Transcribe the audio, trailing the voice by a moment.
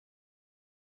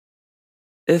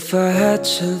If I had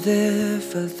to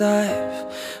live a life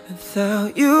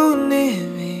without you near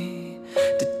me,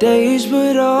 the days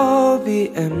would all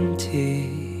be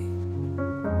empty.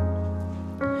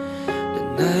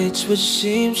 The nights would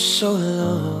seem so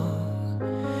long.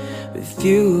 With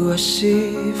you I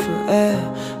see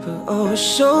forever oh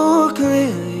so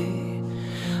clearly.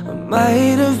 I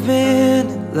might have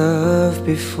been in love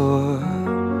before,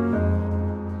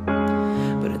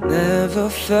 but I never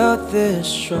felt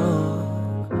this strong.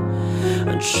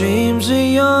 Our dreams are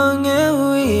young and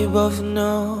we both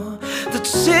know they'll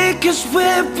take us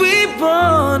where we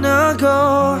wanna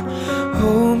go.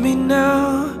 Hold me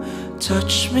now,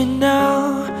 touch me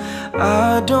now.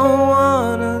 I don't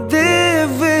wanna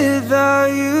live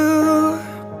without you.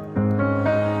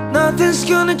 Nothing's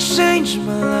gonna change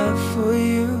my life for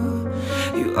you.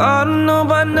 You ought to know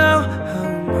by now how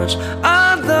much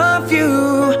I love you.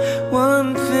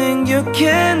 One thing you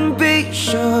can be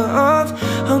sure of,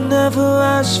 I'll never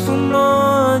ask for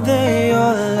more than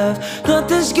your love.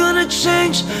 Nothing's gonna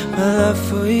change my love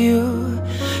for you.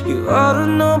 You ought to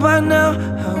know by now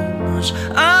how much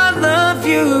I love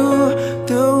you.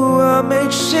 The world may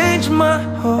change my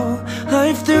whole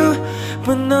life through,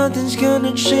 but nothing's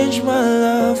gonna change my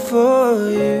love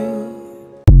for you.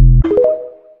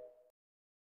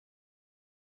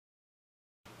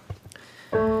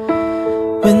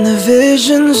 When the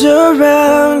visions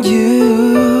around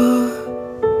you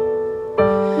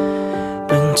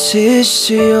bring tears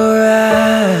to your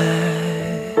eyes,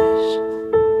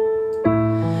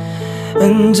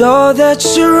 and all that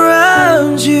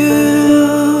surrounds you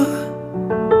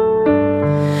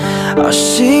are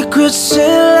secrets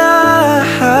and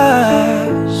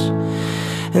lies,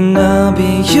 and I'll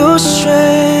be your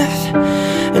strength,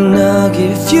 and I'll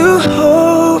give you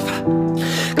hope,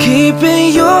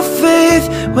 keeping your faith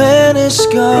when it's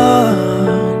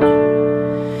gone.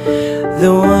 The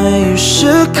one you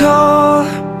should call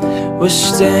was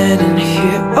standing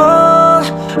here all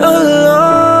alone.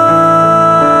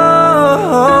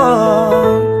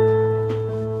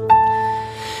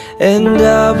 And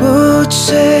I will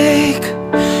take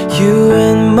you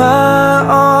in my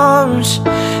arms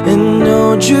and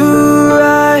hold you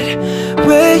right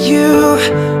where you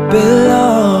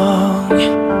belong,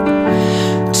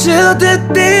 till the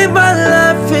day my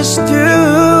life is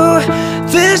through.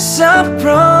 This I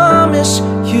promise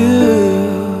you.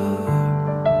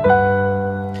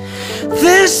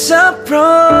 This I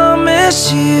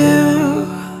promise you.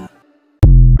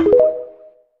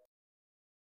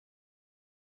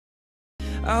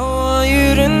 I want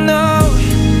you to know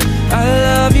I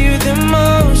love you the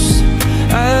most.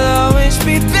 I'll always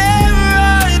be there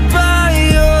right by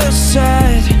your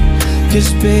side,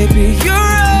 'cause baby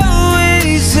you're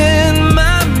always in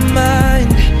my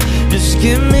mind. Just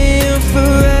give me you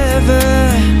forever.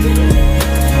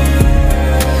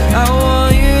 I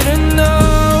want you to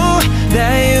know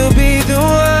that you'll be the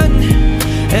one,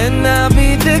 and I'll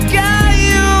be the guy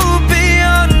you'll be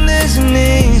on his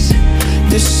knees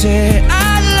to say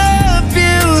I love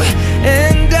you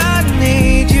and I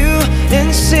need you,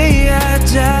 and say I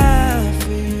die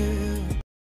for you.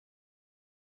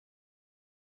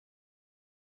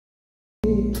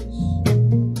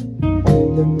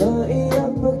 Na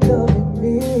maiyak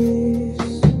pagkamimiss,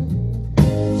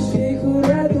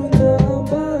 sigurado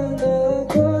naman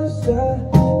ako sa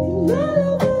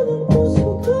ilalaman ng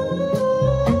puso ko.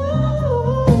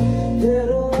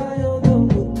 Pero ayaw ng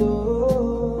mundo,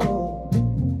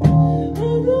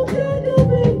 ano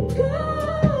gagawin ko?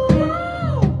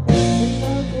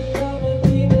 Ako naman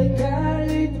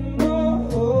ginagalit mo,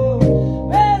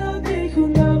 pero di ko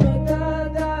na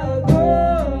matatago.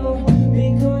 Di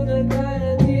ko na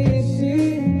kaya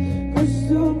tiisin,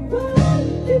 gusto ba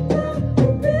kita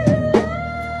mabilang?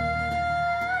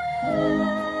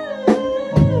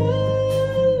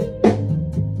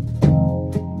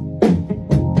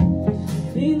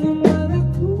 Di naman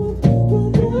ako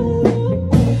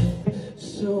mapaparama,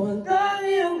 so ang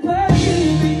dami ang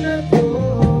pag-ibig na to.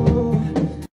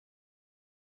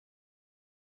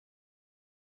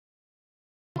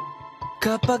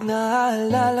 Kapag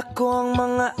naaalala ko ang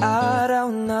mga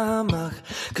araw na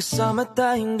magkasama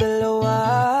tayong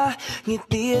dalawa,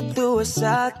 ngiti at tuwa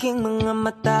sa aking mga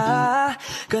mata.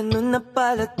 Ganun na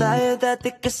pala tayo dati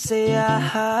kasaya.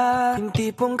 Yung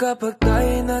tipong kapag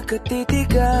tayo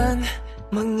nagkatitigan,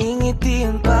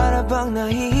 Mangingitian para bang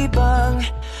nahihibang,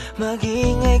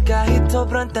 mag-iingay kahit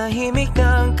sobrang tahimik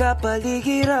ng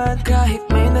kapaligiran. Kahit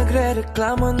may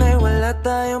nagre-reklamo na'y wala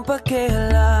tayong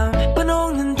pakialam.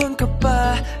 Panong nandun ka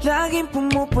pa, laging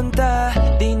pumupunta,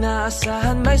 di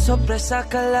naasahan may sorpresa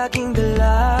ka laging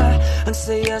dala. Ang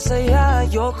saya-saya,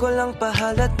 ayoko lang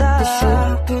pahalata. Kasi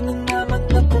akin na naman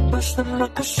natapos na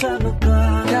makasama ka.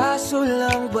 Kaso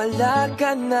lang wala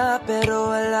ka na, pero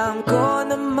alam ko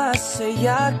na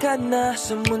masaya ka na.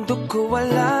 Sa mundo ko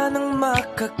wala nang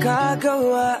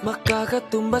makakagawa,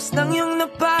 makakatumbas ng iyong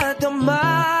napadama.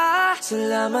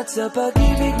 Salamat sa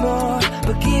pag-ibig mo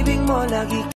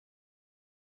lagi